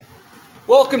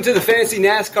Welcome to the Fantasy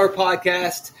NASCAR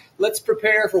Podcast. Let's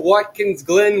prepare for Watkins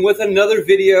Glen with another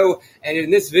video. And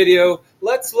in this video,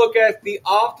 let's look at the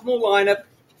optimal lineup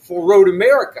for Road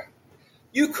America.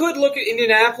 You could look at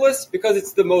Indianapolis because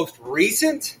it's the most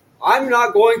recent. I'm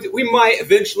not going to. We might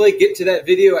eventually get to that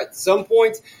video at some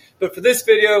point. But for this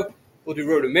video, we'll do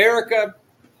Road America.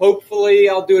 Hopefully,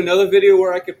 I'll do another video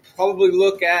where I could probably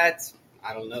look at,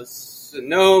 I don't know,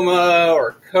 Sonoma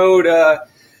or COTA.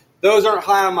 Those aren't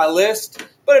high on my list,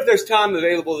 but if there's time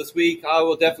available this week, I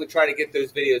will definitely try to get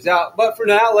those videos out. But for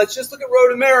now, let's just look at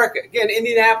Road America. Again,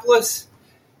 Indianapolis,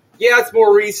 yeah, it's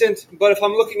more recent, but if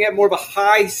I'm looking at more of a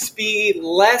high-speed,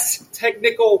 less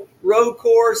technical road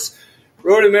course,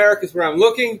 Road America is where I'm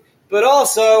looking. But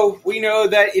also, we know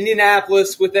that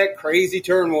Indianapolis, with that crazy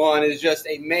turn one, is just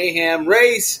a mayhem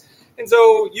race. And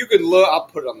so you could look, I'll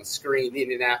put it on the screen, the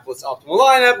Indianapolis optimal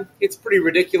lineup. It's pretty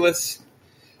ridiculous.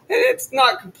 It's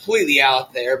not completely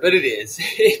out there, but it is.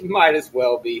 It might as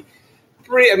well be.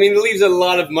 It leaves a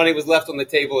lot of money was left on the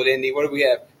table at Indy. What do we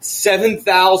have?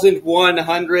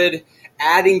 7,100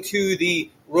 adding to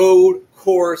the road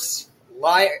course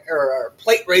light or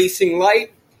plate racing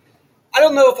light. I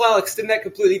don't know if I'll extend that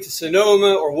completely to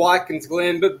Sonoma or Watkins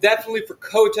Glen, but definitely for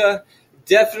COTA,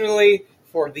 definitely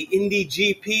for the Indy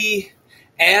GP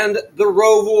and the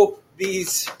Roval.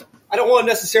 These, I don't want to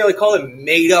necessarily call them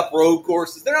made-up road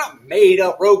courses. They're not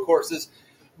made-up road courses,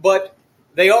 but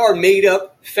they are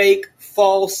made-up, fake,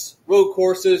 false road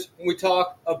courses when we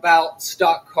talk about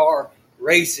stock car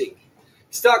racing.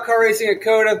 Stock car racing at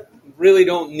COTA, really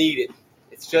don't need it.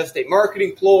 It's just a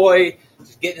marketing ploy,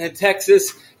 just getting into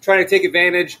Texas, trying to take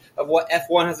advantage of what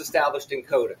F1 has established in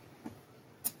COTA.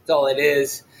 That's all it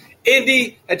is.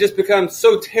 Indy had just become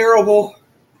so terrible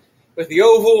with the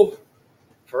oval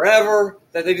forever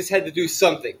that they just had to do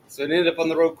something. So it ended up on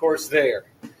the road course there.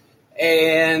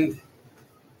 And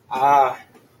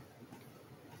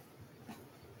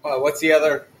what's the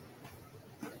other?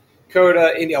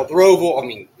 COTA, Indy, the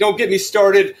Roval. Don't get me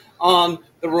started on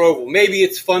the Roval. Maybe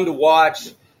it's fun to watch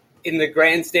in the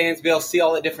grandstands, be able to see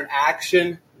all the different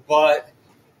action. But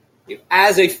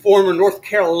as a former North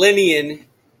Carolinian,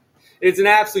 it's an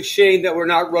absolute shame that we're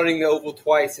not running the oval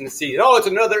twice in the season. Oh, it's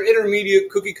another intermediate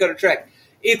cookie-cutter track.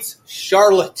 It's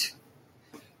Charlotte.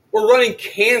 We're running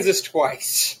Kansas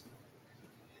twice.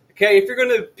 Okay, if you're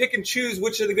going to pick and choose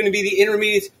which are going to be the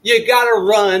intermediates, you got to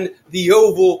run the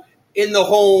oval in the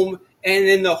home and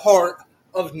in the heart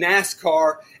of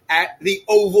NASCAR at the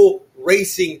oval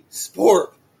racing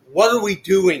sport. What are we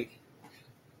doing?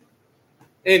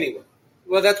 Anyway,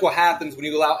 well, that's what happens when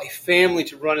you allow a family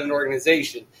to run an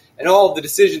organization, and all of the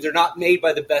decisions are not made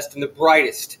by the best and the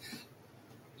brightest.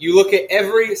 You look at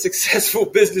every successful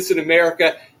business in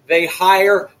America, they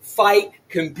hire, fight,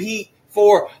 compete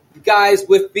for guys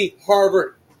with the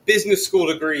Harvard Business School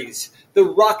degrees, the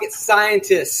rocket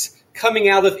scientists coming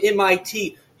out of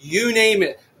MIT, you name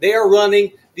it. They are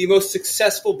running the most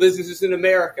successful businesses in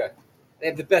America. They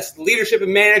have the best leadership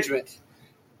and management.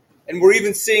 And we're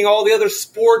even seeing all the other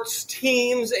sports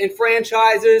teams and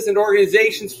franchises and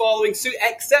organizations following suit,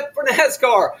 except for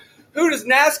NASCAR. Who does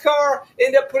NASCAR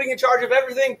end up putting in charge of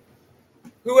everything?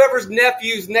 Whoever's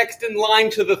nephew's next in line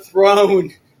to the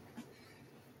throne.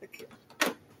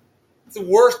 It's the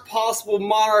worst possible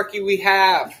monarchy we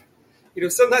have.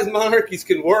 Sometimes monarchies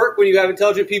can work when you have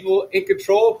intelligent people in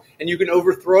control and you can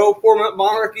overthrow poor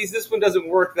monarchies. This one doesn't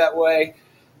work that way.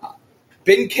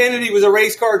 Ben Kennedy was a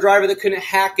race car driver that couldn't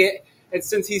hack it, and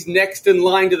since he's next in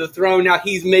line to the throne, now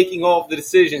he's making all of the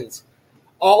decisions.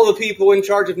 All the people in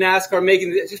charge of NASCAR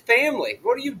making it's just family.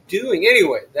 What are you doing?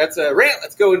 Anyway, that's a rant.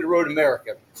 Let's go into Road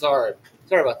America. Sorry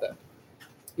about that.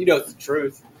 It's the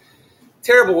truth.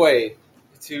 Terrible way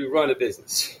to run a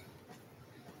business.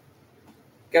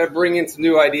 Got to bring in some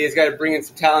new ideas. Got to bring in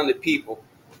some talented people,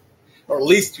 or at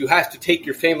least you have to take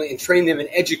your family and train them and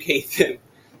educate them.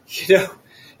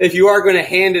 If you are going to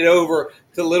hand it over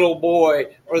to the little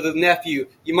boy or the nephew,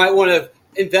 you might want to have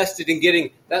invested in getting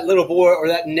that little boy or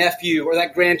that nephew or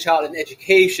that grandchild an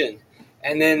education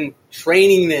and then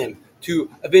training them to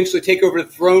eventually take over the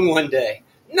throne one day.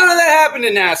 None of that happened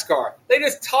in NASCAR. They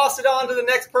just toss it on to the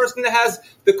next person that has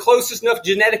the closest enough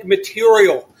genetic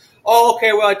material. Oh,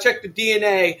 okay, well, I checked the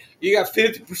DNA. You got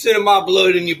 50% of my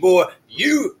blood in you, boy.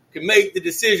 You can make the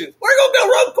decisions. We're going to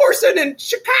build road coursing in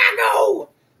Chicago.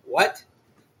 What?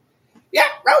 Yeah,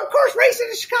 road course racing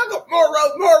in Chicago. More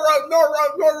road.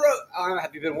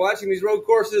 Have you been watching these road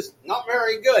courses? Not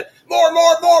very good.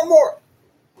 More.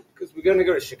 Because we're going to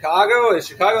go to Chicago. Is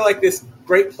Chicago like this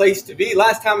great place to be?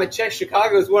 Last time I checked,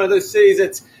 Chicago is one of those cities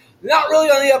that's not really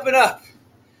on the up and up.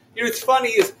 You know, what's funny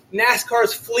is NASCAR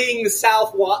is fleeing the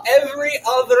South while every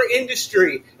other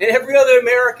industry and every other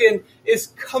American is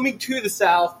coming to the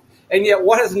South. And yet,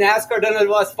 what has NASCAR done over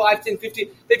the last 5, 10, 15?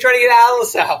 They try to get out of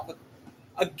the South.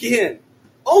 Again,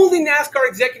 only NASCAR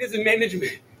executives and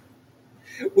management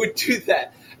would do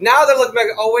that. Now they're looking back,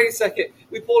 oh, wait a second.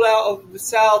 We pulled out of the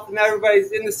South, and now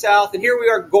everybody's in the South, and here we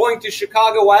are going to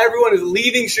Chicago while everyone is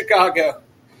leaving Chicago.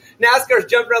 NASCAR's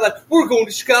jumping around like, we're going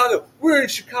to Chicago. We're in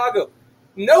Chicago.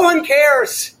 No one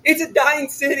cares. It's a dying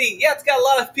city. Yeah, it's got a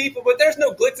lot of people, but there's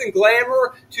no glitz and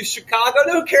glamour to Chicago.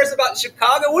 No one cares about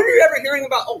Chicago. When are you ever hearing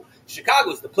about, oh,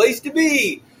 Chicago's the place to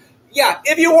be? Yeah,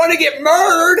 if you want to get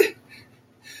murdered,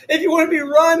 if you want to be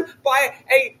run by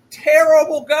a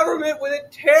terrible government with a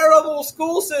terrible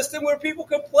school system where people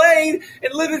complain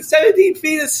and live in 17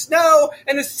 feet of snow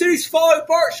and the city's falling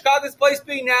apart, Chicago's place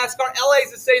being NASCAR,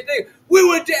 LA's the same thing. We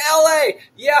went to LA.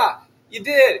 Yeah. You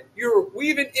did. You were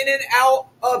weaving in and out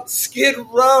of Skid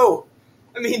Row.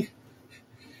 I mean,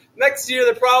 next year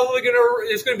there's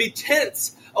going to be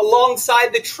tents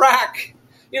alongside the track.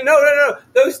 You know, no.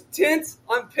 Those tents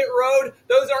on pit road,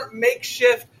 those aren't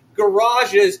makeshift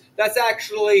garages. That's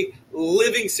actually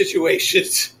living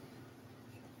situations.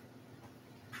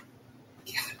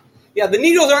 Yeah, the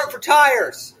needles aren't for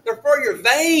tires. They're for your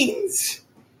veins.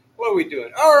 What are we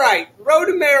doing? All right, Road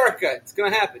America. It's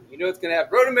going to happen. You know it's going to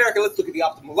happen. Road America, let's look at the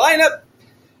optimal lineup,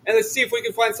 and let's see if we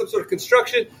can find some sort of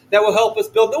construction that will help us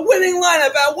build the winning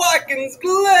lineup at Watkins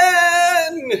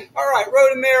Glen. All right,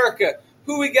 Road America.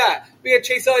 Who we got? We got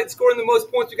Chase Elliott scoring the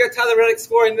most points. We got Tyler Reddick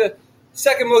scoring the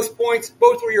second most points.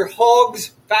 Both were your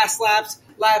hogs, fast laps,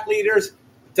 lap leaders,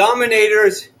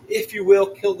 dominators, if you will.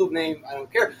 Kill the name. I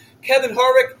don't care. Kevin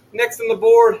Harvick next on the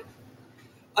board.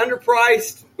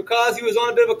 Underpriced because he was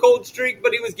on a bit of a cold streak,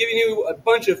 but he was giving you a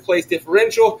bunch of place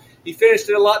differential. He finished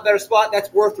in a lot better spot.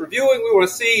 That's worth reviewing. We want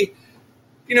to see,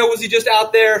 was he just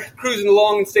out there cruising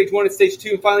along in stage 1 and stage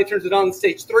 2 and finally turns it on in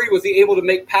stage 3? Was he able to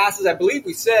make passes? I believe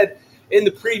we said in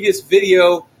the previous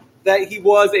video that he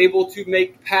was able to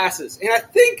make passes. And I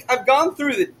think I've gone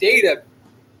through the data.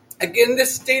 Again,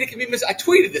 this data can be missed. I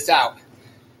tweeted this out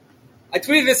a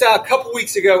couple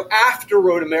weeks ago after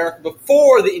Road America,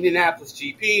 before the Indianapolis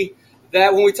GP,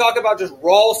 that when we talk about just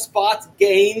raw spots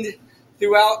gained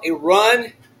throughout a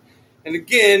run, and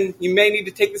again, you may need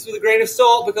to take this with a grain of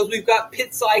salt because we've got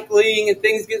pit cycling and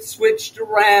things get switched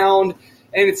around,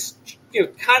 and it's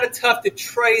kind of tough to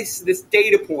trace this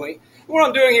data point. What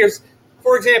I'm doing here is,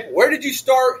 for example, where did you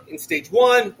start in stage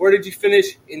 1? Where did you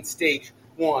finish in stage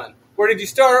 1? Where did you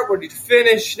start? Where did you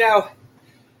finish? Now,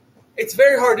 it's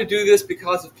very hard to do this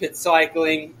because of pit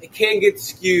cycling. It can get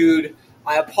skewed.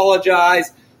 I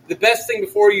apologize. The best thing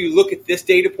before you look at this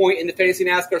data point in the Fantasy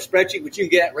NASCAR spreadsheet, which you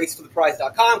can get at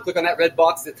racefortheprize.com, click on that red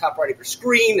box at the top right of your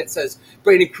screen that says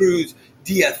Brandon Cruz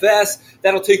DFS.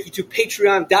 That'll take you to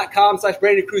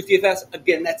patreon.com/Brandon Cruz DFS.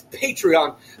 Again, that's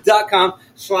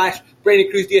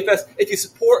patreon.com/Brandon Cruz DFS. If you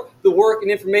support the work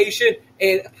and information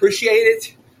and appreciate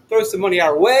it, throw some money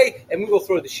our way, and we will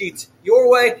throw the sheets your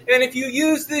way. And if you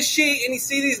use this sheet and you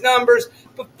see these numbers,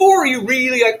 before you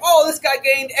really this guy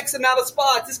gained X amount of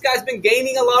spots, this guy's been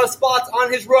gaining a lot of spots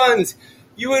on his runs,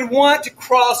 you would want to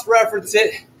cross-reference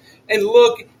it and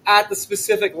look at the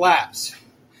specific laps.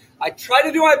 I try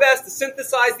to do my best to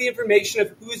synthesize the information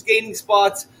of who's gaining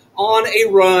spots on a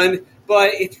run,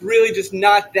 but it's really just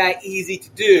not that easy to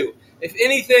do. If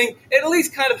anything, it at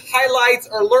least kind of highlights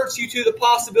or alerts you to the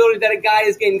possibility that a guy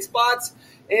is gaining spots.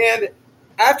 And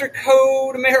after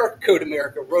Road America,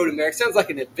 sounds like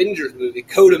an Avengers movie,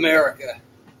 Code America.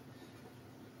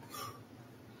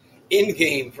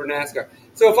 Endgame for NASCAR.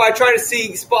 So if I try to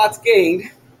see spots gained,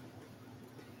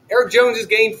 Eric Jones has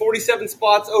gained 47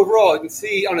 spots overall. You can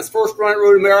see on his first run at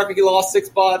Road America, he lost 6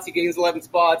 spots. He gains 11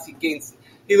 spots. He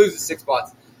loses 6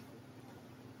 spots.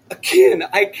 Again,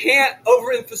 I can't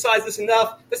overemphasize this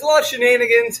enough. There's a lot of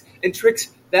shenanigans and tricks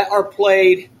that are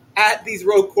played at these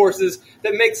road courses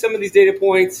that make some of these data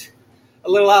points a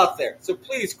little out there. So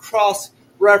please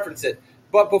cross-reference it.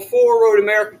 But before Road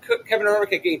America, Kevin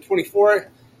Harvick had gained 24.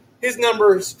 His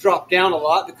numbers dropped down a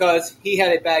lot because he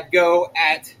had a bad go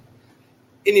at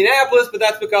Indianapolis, but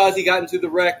that's because he got into the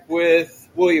wreck with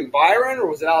William Byron, or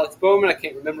was it Alex Bowman? I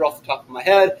can't remember off the top of my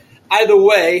head. Either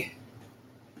way,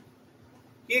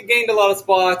 he had gained a lot of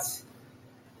spots.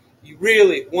 You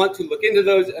really want to look into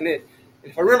those. And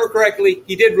if I remember correctly,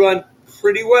 he did run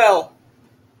pretty well.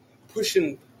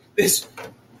 Pushing this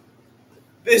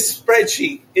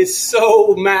spreadsheet is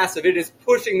so massive. It is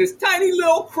pushing this tiny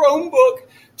little Chromebook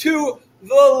to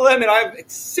the limit. I've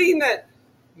seen that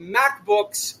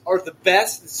MacBooks are the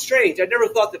best. It's strange. I never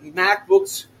thought that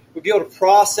MacBooks would be able to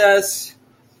process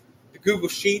the Google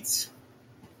Sheets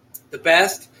the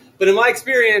best. But in my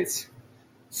experience,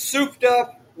 souped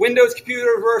up Windows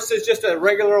computer versus just a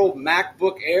regular old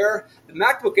MacBook Air. The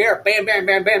MacBook Air, bam, bam,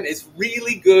 bam, bam, is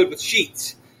really good with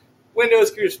Sheets. Windows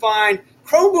computer is fine.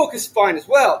 Chromebook is fine as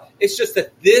well. It's just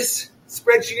that this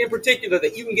spreadsheet in particular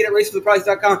that you can get at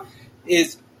racefortheprize.com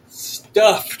is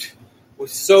stuffed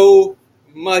with so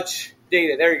much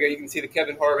data. There you go. You can see the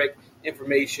Kevin Harvick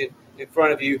information in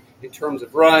front of you in terms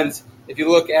of runs. If you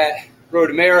look at Road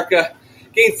America,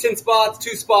 gains 10 spots,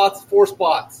 2 spots, 4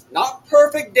 spots. Not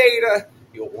perfect data.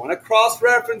 You'll want to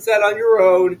cross-reference that on your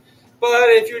own. But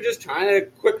if you're just trying to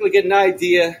quickly get an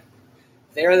idea,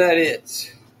 there that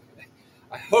is.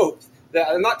 I hope that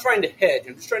I'm not trying to hedge.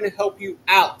 I'm just trying to help you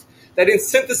out. That in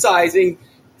synthesizing,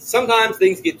 sometimes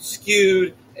things get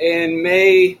skewed and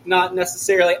may not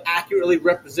necessarily accurately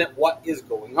represent what is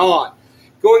going on.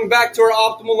 Going back to our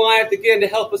optimal lineup again to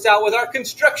help us out with our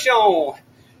construction.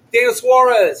 Daniel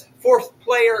Suarez, 4th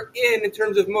player in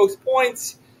terms of most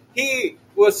points. He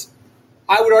was,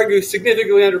 I would argue,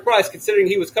 significantly underpriced considering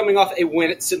he was coming off a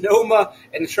win at Sonoma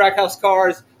and the Trackhouse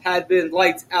cars had been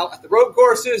lights out at the road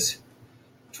courses.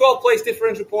 12 place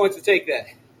differential points would take that.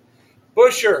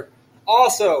 Buescher,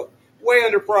 also way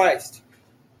underpriced.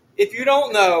 If you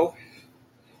don't know,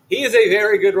 he is a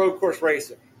very good road course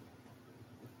racer.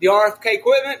 The RFK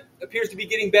equipment appears to be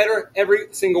getting better every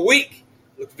single week.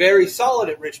 Looked very solid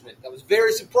at Richmond. That was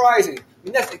very surprising. I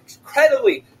mean, that's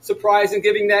incredibly surprising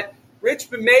given that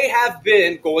Richmond may have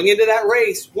been, going into that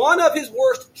race, one of his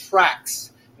worst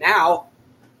tracks. Now,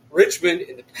 Richmond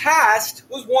in the past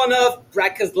was one of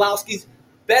Brad Keselowski's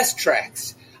best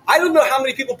tracks. I don't know how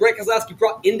many people Brad Keselowski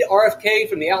brought into RFK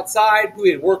from the outside who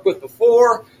he had worked with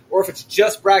before, or if it's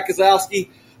just Brad Keselowski.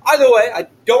 Either way, I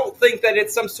don't think that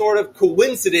it's some sort of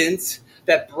coincidence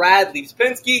that Brad leaves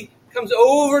Penske, comes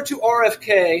over to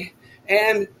RFK,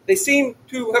 and they seem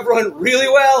to have run really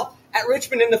well at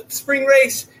Richmond in the spring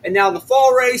race and now in the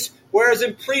fall race, whereas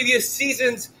in previous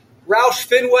seasons, Roush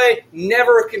Fenway,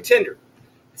 never a contender.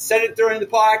 I said it during the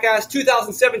podcast,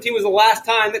 2017 was the last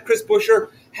time that Chris Buescher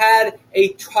had a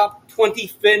top 20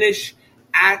 finish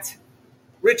at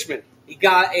Richmond. He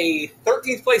got a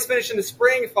 13th place finish in the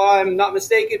spring, if I'm not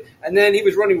mistaken, and then he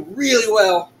was running really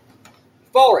well in the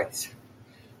fall race.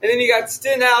 And then you got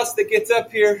Stenhouse that gets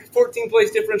up here, 14th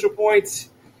place differential points,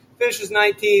 finishes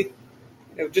 19th.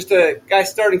 Just a guy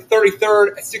starting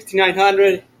 33rd at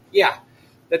 6,900. Yeah,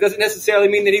 that doesn't necessarily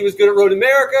mean that he was good at Road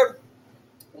America.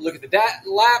 We'll look at the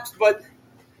laps, but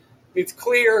it's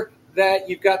clear that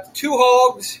you've got the 2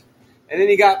 hogs, and then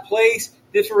you got place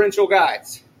differential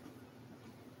guys.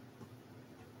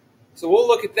 So we'll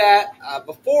look at that.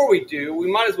 Before we do,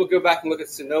 we might as well go back and look at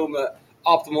Sonoma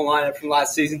optimal lineup from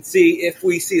last season, see if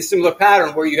we see a similar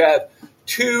pattern where you have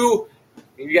you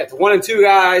got the 1 and 2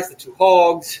 guys, the 2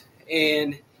 hogs,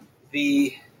 and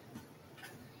the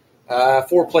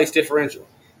 4-place differential.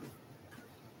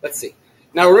 Let's see.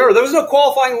 Now remember, there was no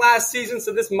qualifying last season,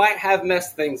 so this might have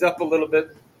messed things up a little bit.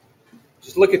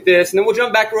 Just look at this, and then we'll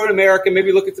jump back to Road America,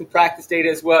 maybe look at some practice data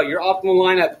as well. Your optimal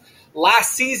lineup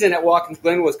last season at Watkins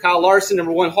Glen was Kyle Larson,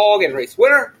 number 1 hog and race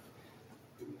winner,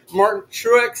 Martin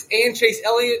Truex, and Chase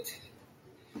Elliott.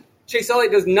 Chase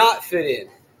Elliott does not fit in.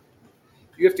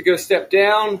 You have to go step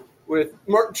down with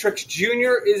Martin Truex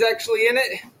Jr. is actually in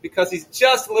it because he's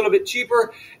just a little bit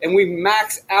cheaper, and we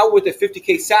max out with a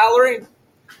 $50K salary.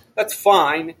 That's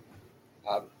fine.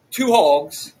 2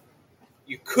 hogs.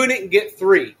 You couldn't get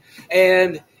 3.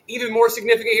 And even more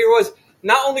significant here was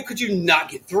not only could you not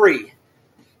get 3,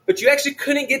 but you actually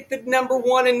couldn't get the number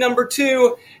 1 and number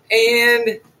 2,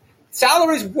 and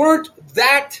salaries weren't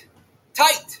that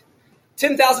tight.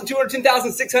 $10,200,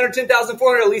 $10,600,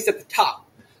 $10,400 at least at the top.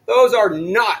 Those are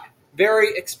not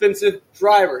very expensive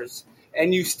drivers.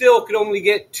 And you still could only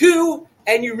get 2,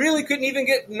 and you really couldn't even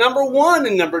get number 1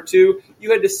 and number 2.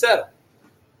 You had to settle.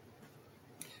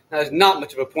 Now, there's not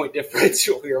much of a point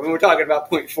differential here. I mean, we're talking about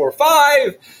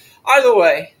 0.45. Either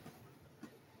way,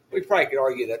 we probably could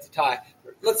argue that's a tie.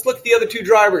 Let's look at the other 2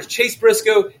 drivers, Chase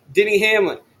Briscoe, Denny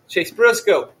Hamlin. Chase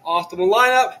Briscoe, optimal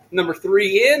lineup, number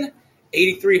 3 in,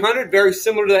 8,300, very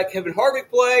similar to that Kevin Harvick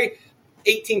play.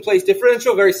 18 place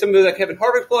differential, very similar to that Kevin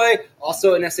Harvick play.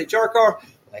 Also an SHR car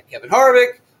like Kevin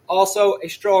Harvick. Also a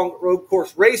strong road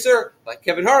course racer like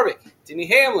Kevin Harvick. Denny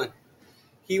Hamlin,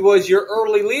 he was your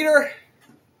early leader.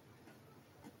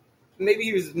 Maybe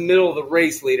he was the middle of the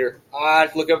race leader.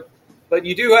 I'd look up, but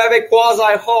you do have a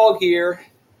quasi hog here.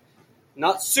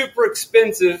 Not super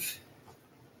expensive.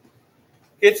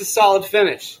 It's a solid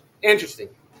finish. Interesting.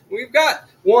 We've got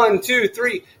 1, 2,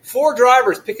 3, 4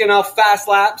 drivers picking off fast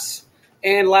laps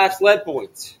and laps led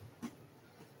points.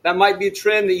 That might be a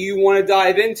trend that you want to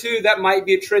dive into. That might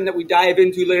be a trend that we dive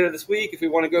into later this week if we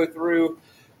want to go through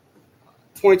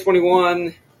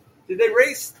 2021. Did they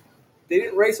race? They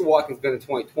didn't race a Watkins Glen in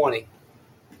 2020.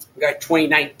 We got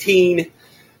 2019,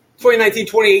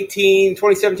 2018,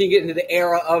 2017, getting into the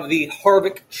era of the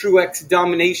Harvick Truex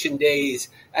domination days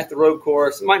at the road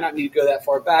course. Might not need to go that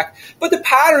far back. But the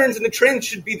patterns and the trends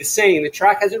should be the same. The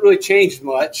track hasn't really changed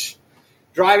much.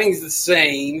 Driving's the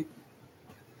same.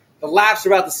 The laps are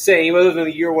about the same, other than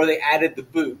the year where they added the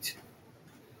boot.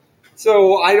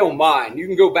 So I don't mind. You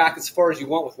can go back as far as you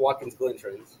want with Watkins Glen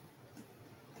trends.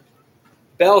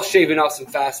 Bell shaving off some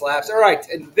fast laps. All right,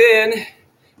 and then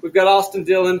we've got Austin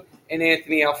Dillon and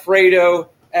Anthony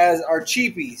Alfredo as our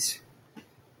cheapies.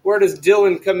 Where does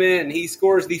Dillon come in? He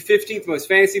scores the 15th most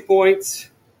fantasy points.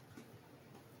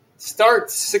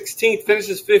 Starts 16th,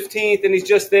 finishes 15th, and he's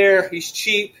just there. He's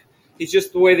cheap. He's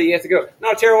just the way that you have to go.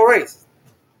 Not a terrible race,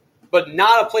 but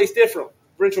not a place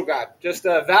differential guy. Just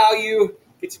a value,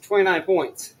 gets you 29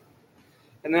 points.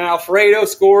 And then Alfredo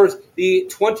scores the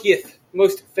 20th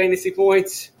most fantasy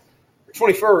points, or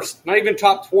 21st, not even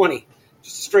top 20.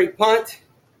 Just a straight punt.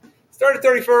 Started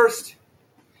 31st,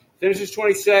 finishes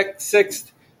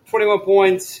 26th, 21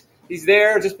 points. He's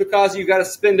there just because you got to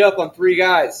spend up on three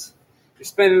guys. You're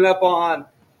spending up on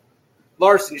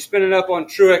Larson, you're spending up on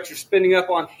Truex, you're spending up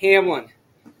on Hamlin.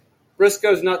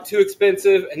 Briscoe's not too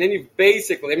expensive, and then you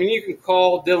basically, you can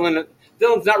call Dillon.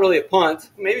 Dillon's not really a punt.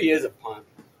 Maybe he is a punt.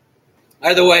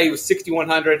 Either way, he was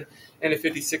 6,100 and a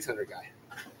 5,600 guy.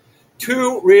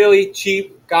 Two really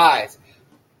cheap guys.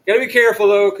 Got to be careful,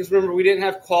 though, because remember, we didn't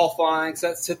have qualifying, so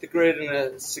that set the grid in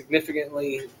a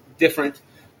significantly different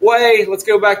way. Let's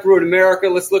go back to Road America.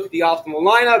 Let's look at the optimal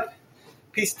lineup,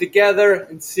 piece it together,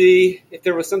 and see if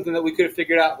there was something that we could have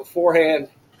figured out beforehand.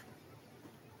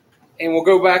 And we'll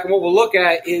go back, and what we'll look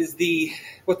at is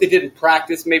what they did in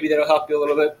practice. Maybe that'll help you a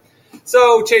little bit.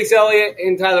 So Chase Elliott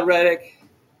and Tyler Reddick,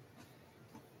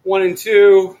 1 and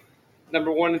 2,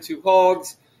 number 1 and 2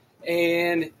 hogs.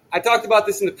 And I talked about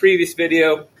this in the previous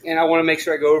video, and I want to make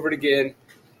sure I go over it again.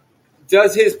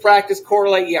 Does his practice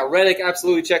correlate? Yeah, Reddick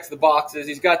absolutely checks the boxes.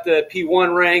 He's got the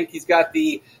P1 rank. He's got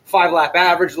the 5-lap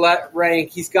average rank.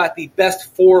 He's got the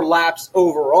best 4 laps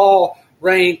overall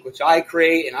rank, which I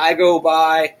create and I go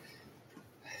by.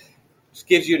 Just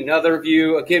gives you another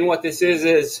view. Again, what this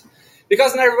is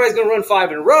because not everybody's going to run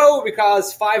 5 in a row,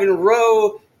 because 5 in a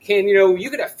row can, you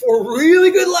could have 4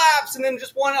 really good laps, and then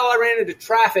just one, I ran into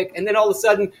traffic, and then all of a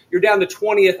sudden you're down to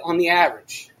 20th on the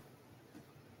average.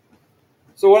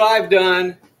 So what I've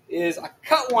done is I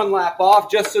cut 1 lap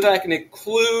off just so that I can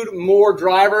include more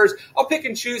drivers. I'll pick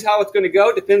and choose how it's going to go.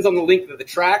 It depends on the length of the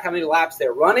track, how many laps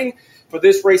they're running. For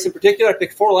this race in particular, I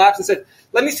picked 4 laps and said,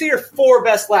 let me see your 4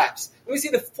 best laps. Let me see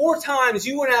the 4 times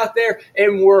you went out there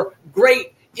and were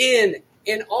great in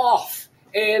and off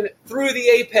and through the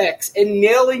apex and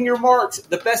nailing your marks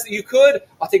the best that you could.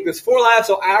 I'll take those 4 laps,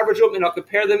 I'll average them, and I'll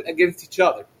compare them against each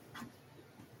other.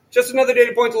 Just another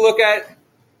data point to look at.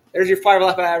 There's your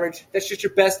 5-lap average. That's just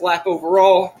your best lap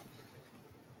overall.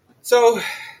 So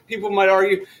people might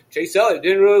argue, Chase Elliott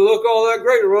didn't really look all that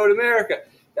great at Road America.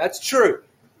 That's true.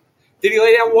 Did he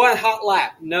lay down 1 hot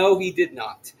lap? No, he did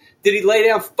not. Did he lay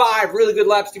down 5 really good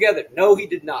laps together? No, he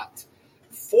did not.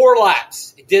 4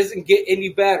 laps. It doesn't get any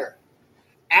better.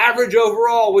 Average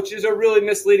overall, which is a really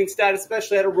misleading stat,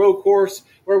 especially at a road course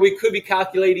where we could be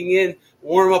calculating in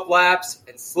warm-up laps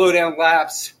and slow-down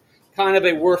laps. Kind of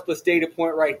a worthless data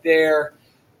point right there,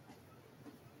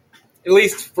 at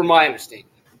least from my understanding.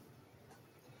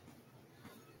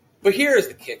 But here's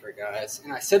the kicker, guys,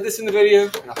 and I said this in the video,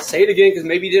 and I'll say it again because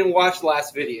maybe you didn't watch the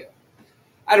last video.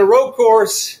 At a road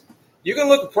course, you can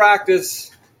look at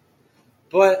practice,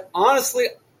 but honestly,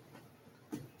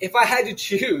 if I had to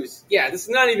choose, this is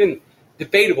not even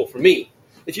debatable for me.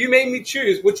 If you made me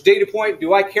choose which data point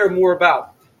do I care more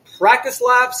about, practice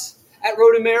laps at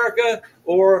Road America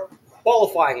or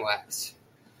qualifying laps?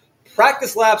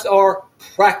 Practice laps are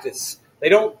practice. They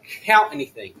don't count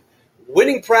anything.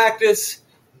 Winning practice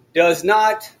does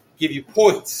not give you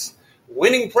points.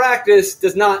 Winning practice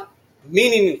does not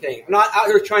mean anything. I'm not out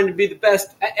here trying to be the best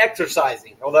at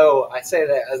exercising, although I say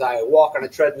that as I walk on a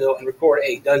treadmill and record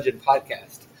a dungeon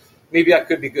podcast. Maybe I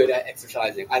could be good at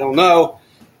exercising. I don't know,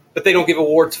 but they don't give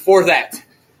awards for that.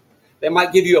 They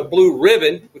might give you a blue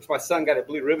ribbon, which my son got a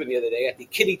blue ribbon the other day at the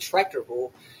Kitty Tractor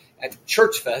Pull at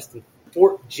Church Fest in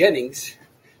Fort Jennings.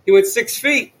 He went 6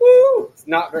 feet. Woo! It's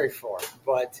not very far,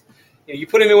 but you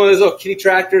put him in one of those little kitty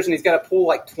tractors, and he's got to pull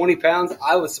like 20 pounds.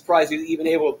 I was surprised he was even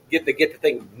able to get the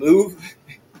thing to move.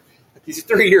 He's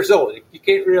 3 years old. You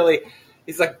can't really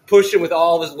He's like pushing with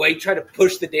all of his weight, trying to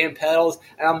push the damn pedals.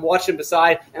 And I'm watching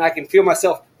beside, and I can feel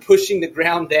myself pushing the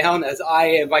ground down as I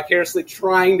am vicariously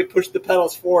trying to push the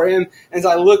pedals for him. As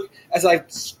I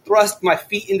thrust my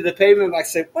feet into the pavement, I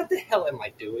say, what the hell am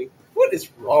I doing? What is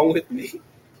wrong with me?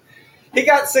 He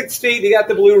got 6 feet. He got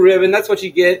the blue ribbon. That's what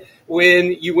you get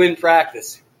when you win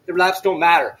practice. The laps don't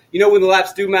matter. You know when the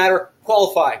laps do matter?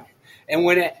 Qualifying. And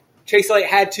when Chase Elliott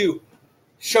had to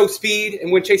show speed,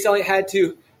 and when Chase Elliott had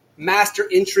to master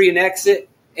entry and exit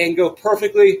and go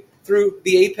perfectly through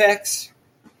the apex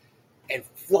and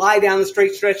fly down the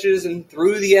straight stretches and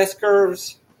through the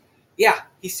S-curves, yeah,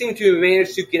 he seemed to have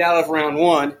managed to get out of round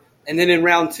 1. And then in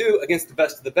round 2, against the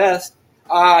best of the best,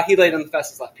 he laid on the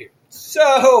fastest lap here.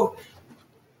 So,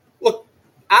 look,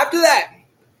 after that,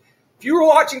 if you were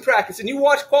watching practice and you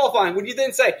watched qualifying, would you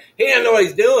then say, he doesn't know what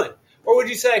he's doing? Or would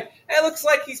you say, hey, it looks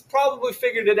like he's probably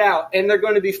figured it out and they're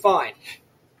going to be fine?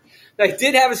 Now, he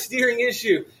did have a steering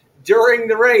issue during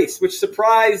the race, which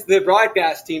surprised the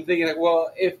broadcast team, thinking, like,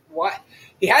 well,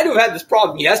 he had to have had this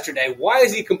problem yesterday. Why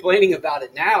is he complaining about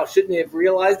it now? Shouldn't they have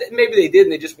realized it? Maybe they did,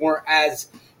 and they just weren't as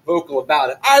vocal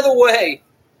about it. Either way,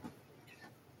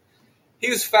 he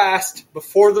was fast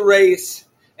before the race,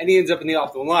 and he ends up in the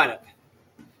optimal lineup.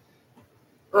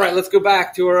 All right, let's go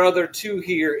back to our other 2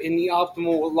 here in the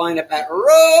optimal lineup at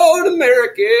Road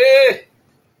America.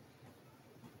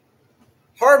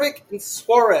 Harvick and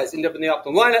Suarez end up in the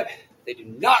optimal lineup. They do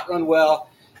not run well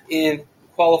in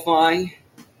qualifying.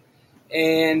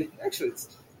 And actually,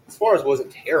 Suarez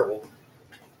wasn't terrible,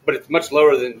 but it's much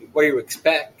lower than what you would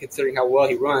expect considering how well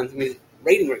he runs. I mean, his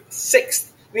rating rate was 6th.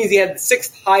 It means he had the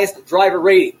 6th highest driver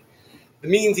rating. That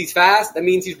means he's fast. That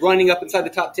means he's running up inside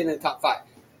the top 10 and the top 5.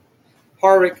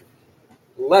 Harvick,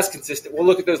 less consistent. We'll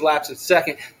look at those laps in a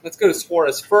second. Let's go to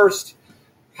Suarez first.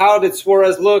 How did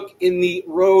Suarez look in the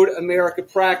Road America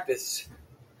practice?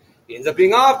 He ends up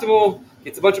being optimal,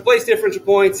 gets a bunch of place differential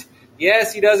points.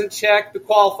 Yes, he doesn't check the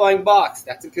qualifying box.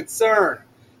 That's a concern.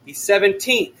 He's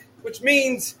 17th, which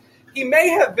means he may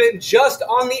have been just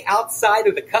on the outside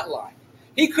of the cut line.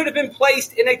 He could have been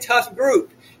placed in a tough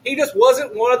group. He just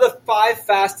wasn't one of the 5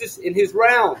 fastest in his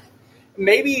round.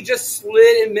 Maybe he just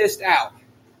slid and missed out.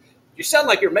 You sound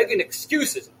like you're making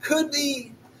excuses. Could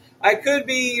be. I could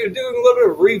be doing a little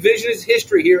bit of revisionist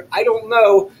history here. I don't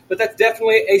know, but that's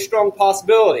definitely a strong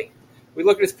possibility. We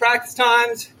look at his practice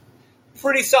times.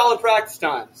 Pretty solid practice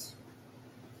times.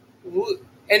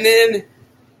 And then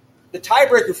the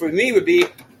tiebreaker for me would be,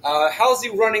 how's he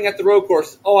running at the road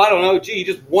course? Oh, I don't know. Gee, he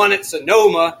just won at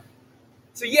Sonoma.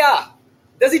 So, yeah.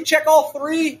 Does he check all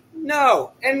 3?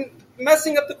 No. And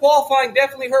messing up the qualifying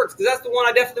definitely hurts because that's the one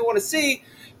I definitely want to see.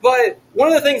 But one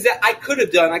of the things that I could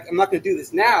have done, I'm not going to do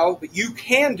this now, but you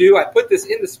can do, I put this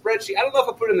in the spreadsheet. I don't know if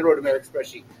I put it in the Road America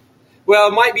spreadsheet. Well,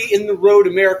 it might be in the Road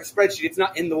America spreadsheet. It's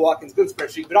not in the Watkins Glen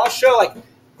spreadsheet. But I'll show, like,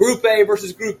 Group A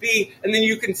versus Group B, and then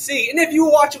you can see. And if you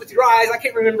watch it with your eyes, I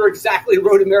can't remember exactly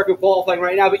Road America qualifying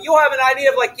right now, but you'll have an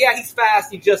idea of, like, yeah, he's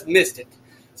fast, he just missed it.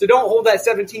 So don't hold that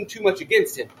 17 too much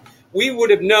against him. We would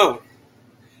have known.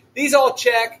 These all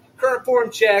check, current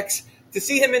form checks. To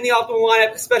see him in the optimal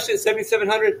lineup, especially at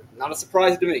 7,700, not a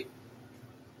surprise to me.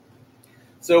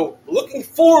 So looking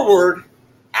forward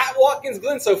at Watkins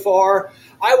Glen so far,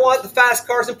 I want the fast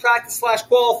cars in practice /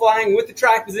 qualifying with the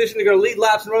track position. They're going to lead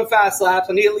laps and run fast laps.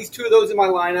 I need at least 2 of those in my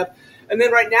lineup. And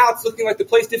then right now it's looking like the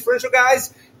place differential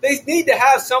guys, they need to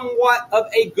have somewhat of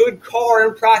a good car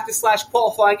in practice /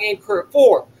 qualifying and current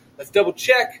form. Let's double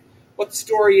check what the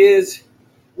story is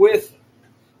with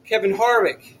Kevin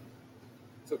Harvick.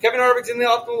 So Kevin Harvick's in the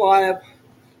optimal lineup.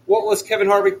 What was Kevin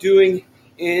Harvick doing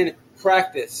in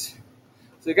practice?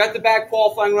 So he got the back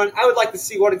qualifying run. I would like to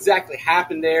see what exactly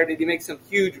happened there. Did he make some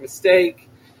huge mistake?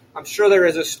 I'm sure there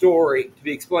is a story to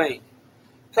be explained.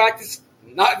 Practice,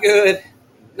 not good.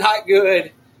 Not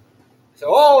good.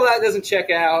 So all of that doesn't check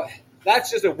out.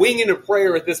 That's just a wing and a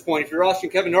prayer at this point. If you're watching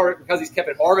Kevin Harvick because he's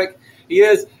Kevin Harvick, he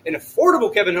is an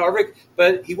affordable Kevin Harvick,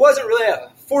 but he wasn't really an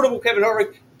affordable Kevin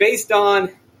Harvick based on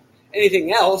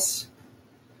anything else.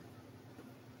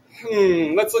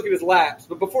 Let's look at his laps.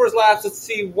 But before his laps, let's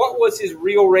see what was his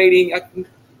real rating.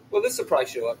 Well, this will probably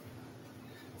show up.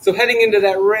 So heading into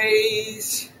that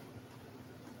race.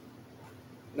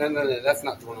 No, that's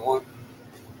not the one I want.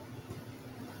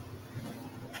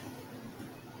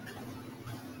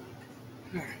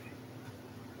 All right.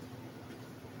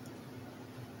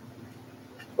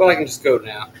 Well, I can just go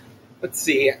now. Let's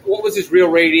see. What was his real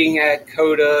rating at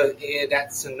COTA and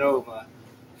at Sonoma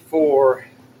for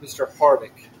Mr.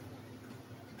 Harvick?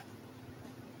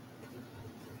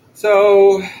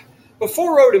 So,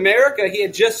 before Road America, he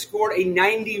had just scored a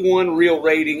 91 real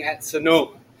rating at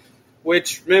Sonoma.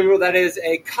 which, remember, that is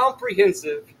a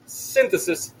comprehensive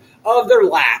synthesis of their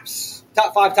laps.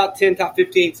 Top 5, top 10, top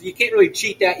 15. So you can't really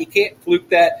cheat that. You can't fluke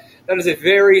that. That is a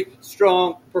very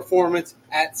strong performance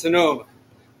at Sonoma.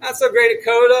 Not so great at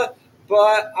COTA,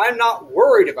 but I'm not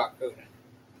worried about COTA.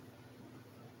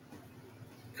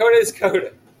 COTA is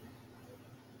COTA.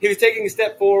 He was taking a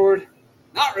step forward.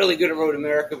 Not really good at Road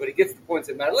America, but he gets the points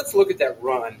that matter. Let's look at that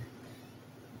run.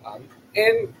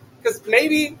 And because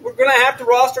maybe we're going to have to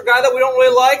roster a guy that we don't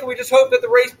really like, and we just hope that the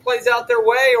race plays out their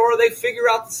way, or they figure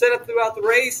out the setup throughout the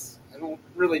race. I don't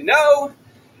really know.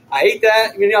 I hate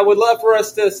that. I mean, I would love for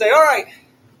us to say, all right,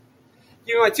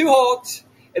 give me my 2 halts,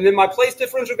 and then my place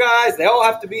differential guys, they all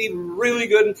have to be really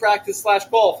good in practice /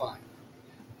 qualifying.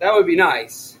 That would be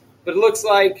nice. But it looks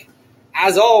like,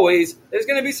 as always, there's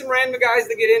going to be some random guys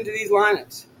that get into these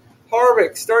lineups.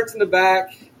 Harvick starts in the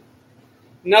back,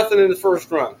 nothing in the first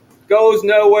run. Goes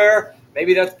nowhere.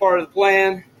 Maybe that's part of the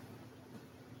plan.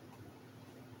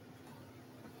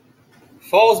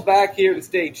 Falls back here in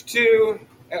stage 2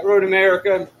 at Road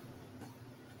America.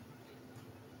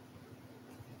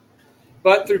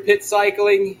 But through pit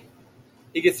cycling,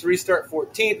 he gets to restart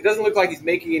 14th. It doesn't look like he's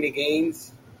making any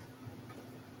gains.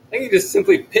 I think he just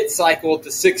simply pit cycled to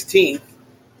 16th.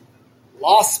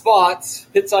 Lost spots,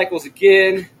 pit cycles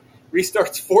again,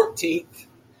 restarts 14th.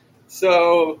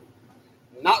 So,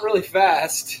 not really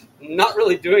fast, not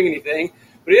really doing anything.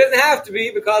 But he doesn't have to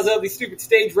be because of the stupid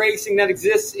stage racing that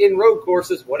exists in road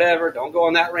courses. Whatever, don't go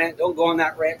on that rant, don't go on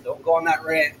that rant, don't go on that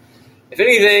rant. If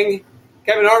anything,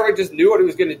 Kevin Harvick just knew what he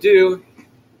was going to do.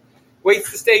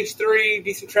 Waits to stage 3,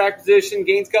 decent track position,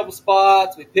 gains a couple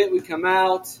spots. We pit, we come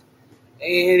out,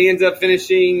 and he ends up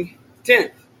finishing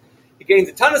 10th. He gains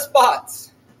a ton of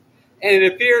spots, and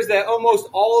it appears that almost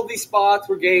all of these spots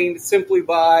were gained simply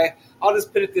by, I'll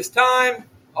just pit at this time,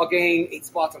 I'll gain 8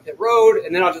 spots on pit road,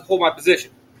 and then I'll just hold my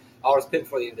position. I'll just pit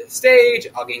before the end of the stage,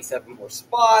 I'll gain 7 more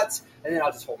spots, and then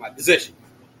I'll just hold my position.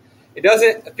 It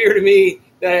doesn't appear to me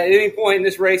that at any point in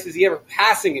this race is he ever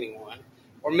passing anyone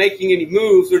or making any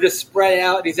moves or just spread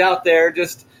out. He's out there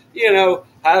just,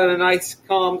 having a nice,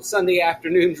 calm Sunday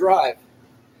afternoon drive,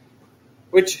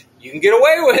 which you can get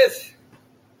away with.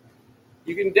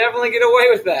 You can definitely get away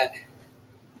with that.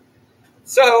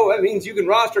 So that means you can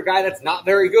roster a guy that's not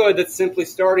very good, that's simply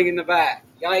starting in the back.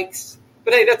 Yikes.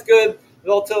 But hey, that's good. The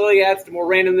volatility adds to more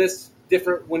randomness,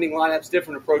 different winning lineups,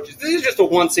 different approaches. This is just a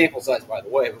one sample size, by the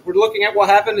way. But we're looking at what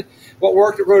happened, what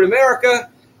worked at Road America.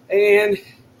 And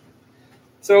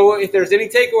so if there's any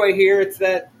takeaway here, it's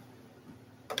that,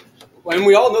 and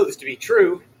we all know this to be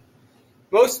true,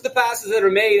 most of the passes that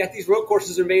are made at these road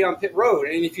courses are made on pit road.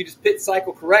 And if you just pit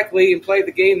cycle correctly and play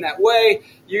the game that way,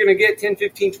 you're going to get 10,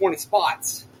 15, 20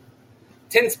 spots.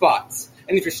 10 spots.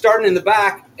 And if you're starting in the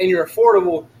back and you're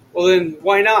affordable, well then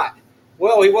why not?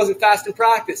 Well, he wasn't fast in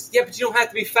practice. Yeah, but you don't have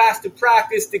to be fast in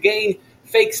practice to gain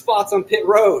fake spots on pit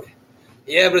road.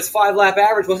 Yeah, but his 5-lap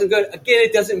average wasn't good. Again,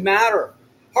 it doesn't matter.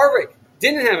 Harvick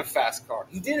didn't have a fast car.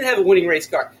 He didn't have a winning race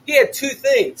car. He had 2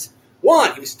 things.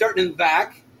 1, he was starting in the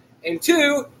back. And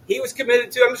 2, he was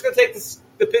committed to, I'm just going to take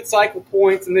the pit cycle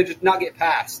points and then just not get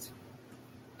passed.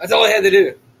 That's all he had to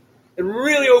do. It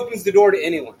really opens the door to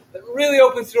anyone. It really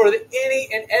opens the door to any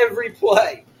and every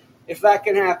play, if that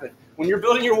can happen. When you're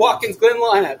building your Watkins Glen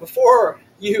lineup, before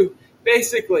you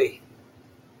basically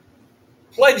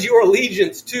pledge your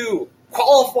allegiance to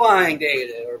qualifying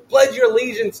data or pledge your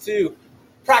allegiance to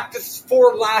practice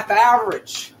 4-lap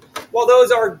average, well,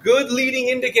 those are good leading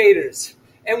indicators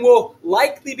and will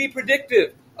likely be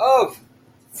predictive of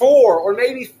 4 or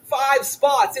maybe 5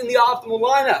 spots in the optimal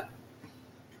lineup.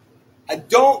 I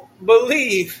don't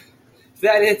believe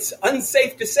that it's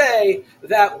unsafe to say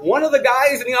that one of the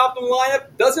guys in the optimal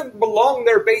lineup doesn't belong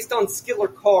there based on skill or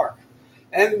car.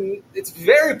 And it's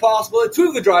very possible that 2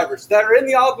 of the drivers that are in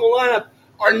the optimal lineup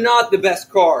are not the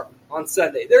best car on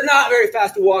Sunday. They're not very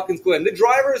fast at Watkins Glen. The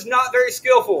driver is not very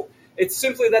skillful. It's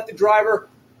simply that the driver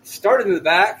started in the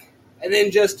back and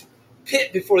then just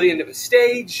pit before the end of a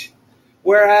stage,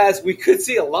 whereas we could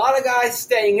see a lot of guys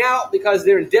staying out because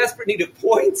they're in desperate need of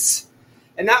points,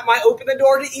 and that might open the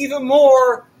door to even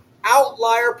more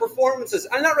outlier performances.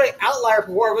 I'm not really outlier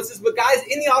performances, but guys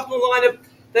in the optimal lineup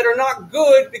that are not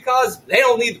good because they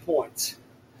don't need the points.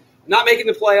 Not making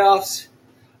the playoffs.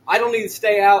 I don't need to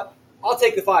stay out. I'll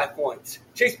take the 5 points.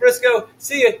 Chase Briscoe,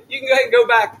 see ya. You can go ahead and go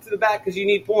back to the back because you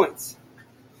need points.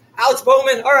 Alex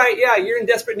Bowman, all right, yeah, you're in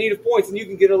desperate need of points and you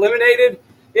can get eliminated.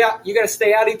 Yeah, you got to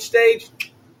stay out each stage.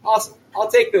 Awesome. I'll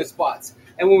take those spots.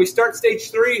 And when we start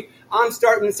stage 3, I'm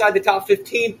starting inside the top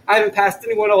 15. I haven't passed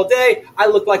anyone all day. I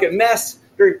look like a mess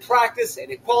during practice and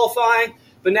in qualifying,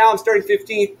 but now I'm starting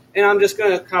 15th, and I'm just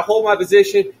going to kind of hold my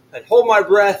position, I hold my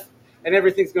breath, and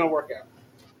everything's going to work out.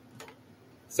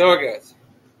 So it goes.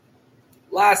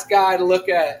 Last guy to look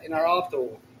at in our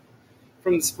optimal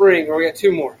from the spring, or we got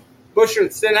two more. Buescher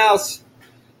and Stenhouse.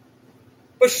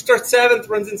 Buescher starts 7th,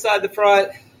 runs inside the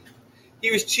front.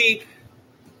 He was cheap.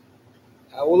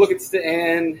 We'll look at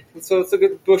let's look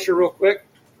at Buescher real quick.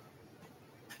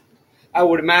 I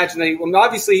would imagine that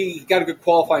obviously he got a good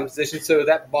qualifying position, so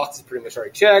that box is pretty much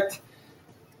already checked.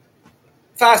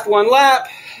 Fast 1 lap.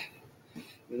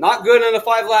 Not good on a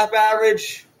 5-lap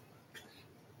average.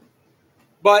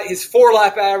 But his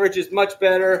 4-lap average is much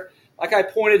better. Like I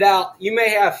pointed out, you may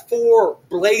have 4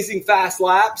 blazing fast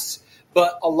laps,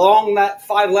 but along that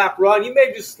 5-lap run, you may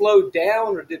have just slowed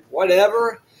down or did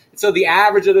whatever. And so the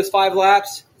average of those 5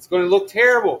 laps is going to look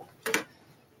terrible.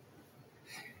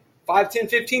 5, 10,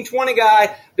 15, 20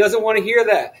 guy doesn't want to hear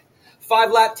that.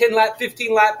 5-lap, 10-lap,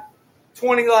 15-lap,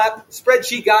 20-lap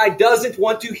spreadsheet guy doesn't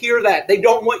want to hear that. They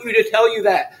don't want you to tell you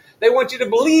that. They want you to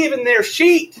believe in their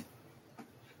sheet.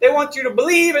 They want you to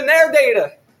believe in their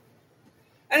data.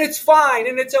 And it's fine,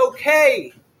 and it's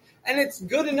okay. And it's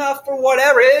good enough for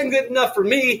whatever. It isn't good enough for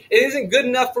me. It isn't good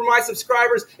enough for my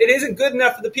subscribers. It isn't good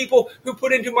enough for the people who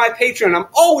put into my Patreon. I'm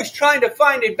always trying to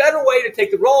find a better way to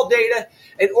take the raw data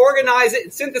and organize it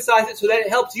and synthesize it so that it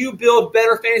helps you build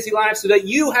better fantasy lineups so that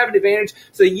you have an advantage,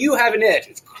 so that you have an edge.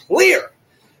 It's clear.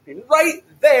 I mean, right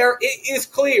there, it is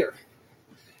clear.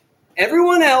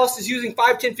 Everyone else is using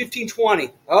 5, 10, 15,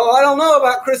 20. Oh, I don't know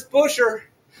about Chris Buescher.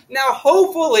 Now,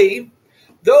 hopefully,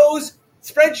 those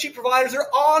spreadsheet providers are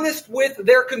honest with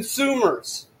their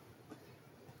consumers.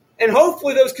 And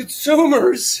hopefully those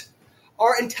consumers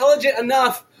are intelligent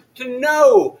enough to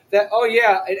know that, oh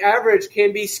yeah, an average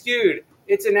can be skewed.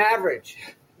 It's an average.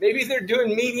 Maybe they're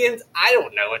doing medians. I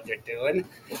don't know what they're doing.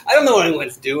 I don't know what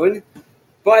anyone's doing.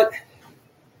 But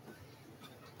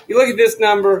you look at this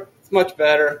number, it's much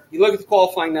better. You look at the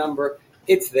qualifying number,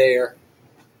 it's there.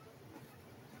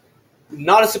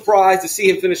 Not a surprise to see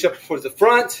him finish up towards the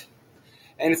front.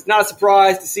 And it's not a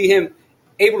surprise to see him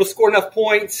able to score enough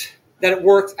points that it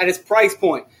works at his price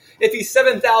point. If he's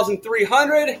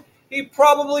 7,300, he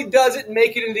probably doesn't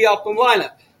make it into the optimal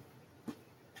lineup.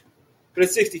 But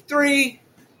at 63,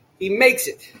 he makes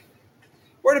it.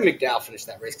 Where did McDowell finish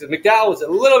that race? Because McDowell was a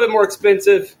little bit more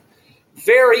expensive,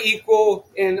 very equal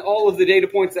in all of the data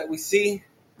points that we see.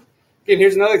 Again,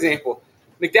 here's another example.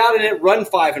 McDowell didn't run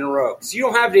 5 in a row, so you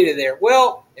don't have data there.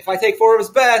 Well, if I take 4 of his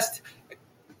best, it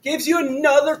gives you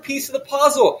another piece of the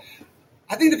puzzle.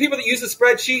 I think the people that use the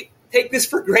spreadsheet take this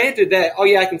for granted that, oh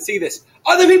yeah, I can see this.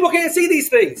 Other people can't see these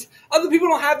things. Other people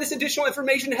don't have this additional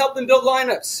information to help them build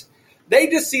lineups. They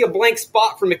just see a blank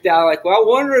spot for McDowell, like, well, I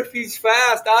wonder if he's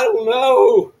fast. I don't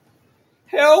know.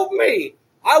 Help me.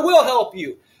 I will help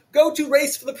you. Go to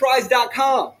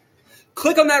racefortheprize.com.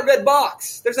 Click on that red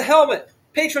box. There's a helmet.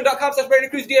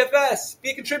 Patreon.com/BrandonCruzDFS.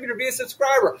 Be a contributor, be a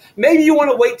subscriber. Maybe you want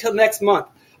to wait till next month.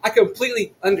 I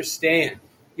completely understand.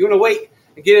 You want to wait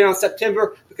and get in on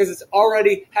September because it's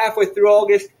already halfway through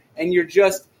August and you're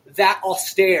just that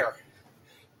austere.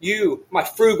 You, my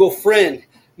frugal friend,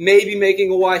 may be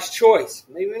making a wise choice.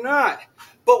 Maybe not.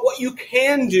 But what you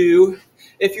can do,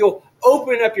 if you'll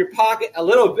open up your pocket a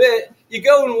little bit, you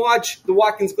go and watch the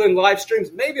Watkins Glen live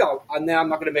streams. Maybe I'm not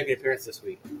going to make an appearance this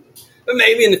week. But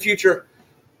maybe in the future.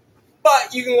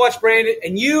 But you can watch Brandon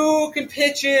and you can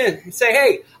pitch in and say,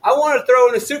 hey, I want to throw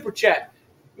in a super chat.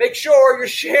 Make sure you're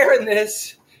sharing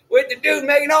this with the dude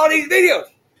making all these videos.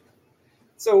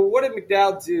 So what did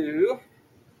McDowell do?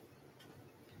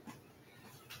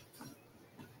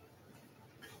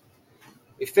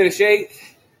 He finished 8th,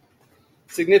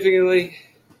 significantly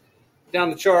down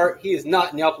the chart. He is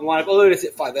not in the optimal lineup, although it is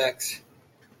at 5X.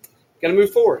 Got to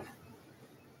move forward.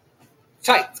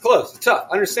 Tight, it's close, it's tough.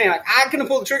 I understand. I'm going to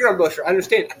pull the trigger on Buescher. I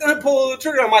understand. I'm going to pull the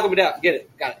trigger on Michael McDowell. Get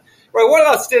it. Got it. Right, what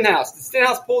about Stenhouse? Did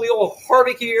Stenhouse pull the old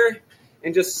Harvick here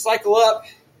and just cycle up?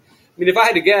 I mean, if I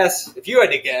had to guess, if you had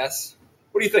to guess,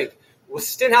 what do you think? Was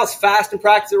Stenhouse fast in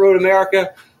practice at Road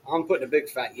America? I'm putting a big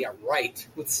fat, yeah, right.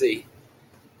 Let's see.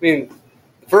 I mean,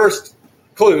 the first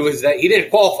clue is that he didn't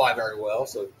qualify very well,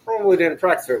 so probably didn't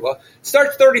practice very well.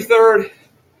 Starts 33rd.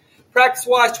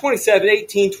 Practice-wise, 27,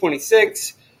 18,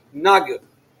 26. Not good.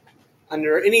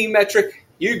 Under any metric,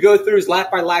 you go through his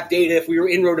lap-by-lap data. If we were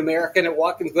in Road America and at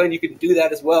Watkins Glen, you could do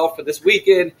that as well for this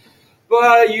weekend.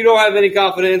 But you don't have any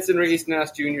confidence in Ricky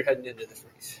Stenhouse Jr. heading into this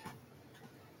race.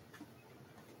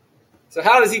 So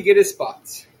how does he get his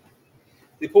spots?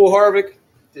 They pull Harvick,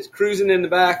 just cruising in the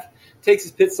back, takes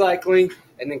his pit cycling,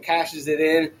 and then cashes it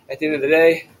in at the end of the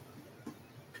day.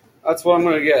 That's what I'm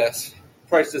going to guess.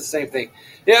 Price does the same thing.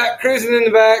 Yeah, cruising in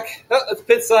the back. Oh, let's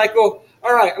pit cycle.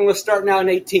 All right, I'm going to start now in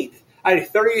 18th. I had a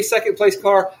 32nd place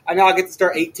car. I now get to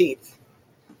start 18th.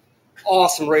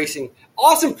 Awesome racing.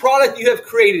 Awesome product you have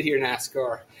created here,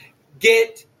 NASCAR.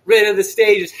 Get rid of the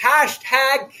stages.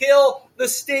 Hashtag kill the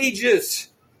stages.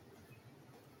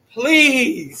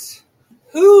 Please.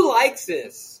 Who likes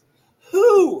this?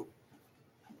 Who?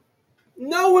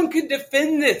 No one can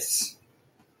defend this.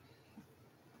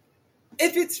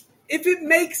 If it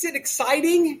makes it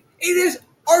exciting, it is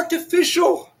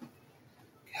artificial.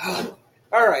 God.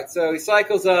 All right, so he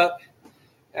cycles up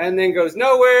and then goes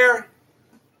nowhere.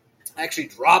 Actually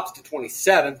drops to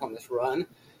 27th on this run.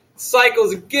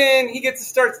 Cycles again. He gets to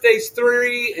start stage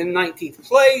 3 in 19th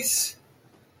place.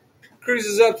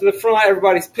 Cruises up to the front.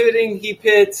 Everybody's pitting. He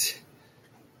pits.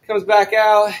 Comes back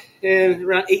out in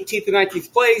around 18th and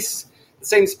 19th place. The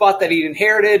same spot that he'd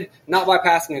inherited, not by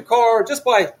passing a car, just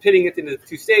by pitting it into the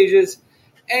 2 stages.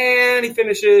 And he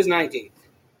finishes 19th.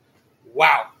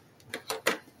 Wow.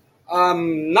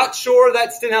 Not sure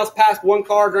that Stenhouse passed one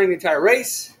car during the entire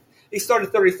race. He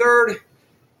started 33rd.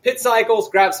 Pit cycles,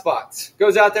 grabs spots.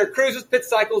 Goes out there, cruises, pit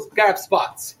cycles, grabs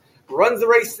spots. Runs the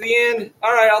race to the end.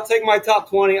 All right, I'll take my top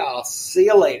 20. I'll see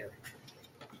you later.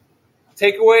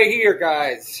 Takeaway here,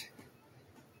 guys.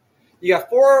 You got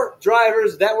 4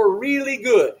 drivers that were really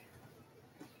good.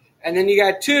 And then you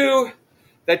got 2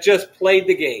 that just played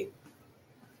the game.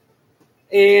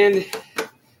 And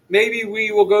maybe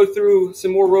we will go through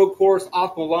some more road course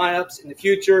optimal lineups in the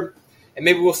future. And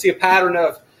maybe we'll see a pattern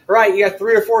of, all right, you got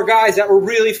 3 or 4 guys that were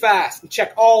really fast and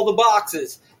check all the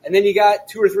boxes. And then you got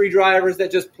 2 or 3 drivers that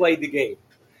just played the game.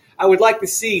 I would like to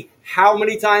see how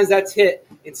many times that's hit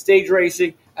in stage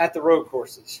racing at the road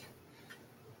courses.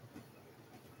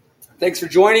 Thanks for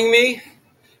joining me.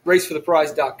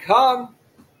 RaceForThePrize.com.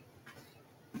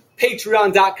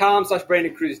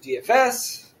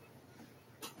 Patreon.com/BrandonCruzDFS.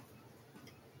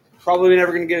 Probably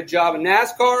never going to get a job in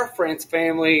NASCAR. Friends,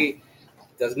 family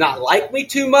does not like me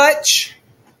too much.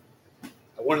 I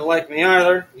wouldn't like me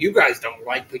either. You guys don't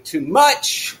like me too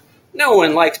much. No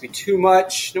one likes me too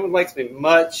much. No one likes me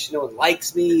much. No one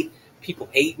likes me. People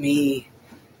hate me.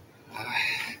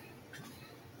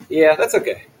 Yeah, that's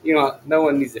okay. You know, no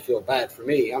one needs to feel bad for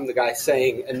me. I'm the guy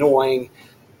saying annoying,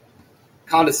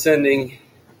 condescending,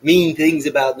 mean things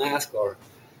about NASCAR.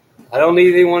 I don't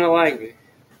need anyone to like me.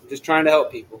 I'm just trying to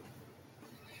help people.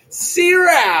 See you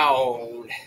around.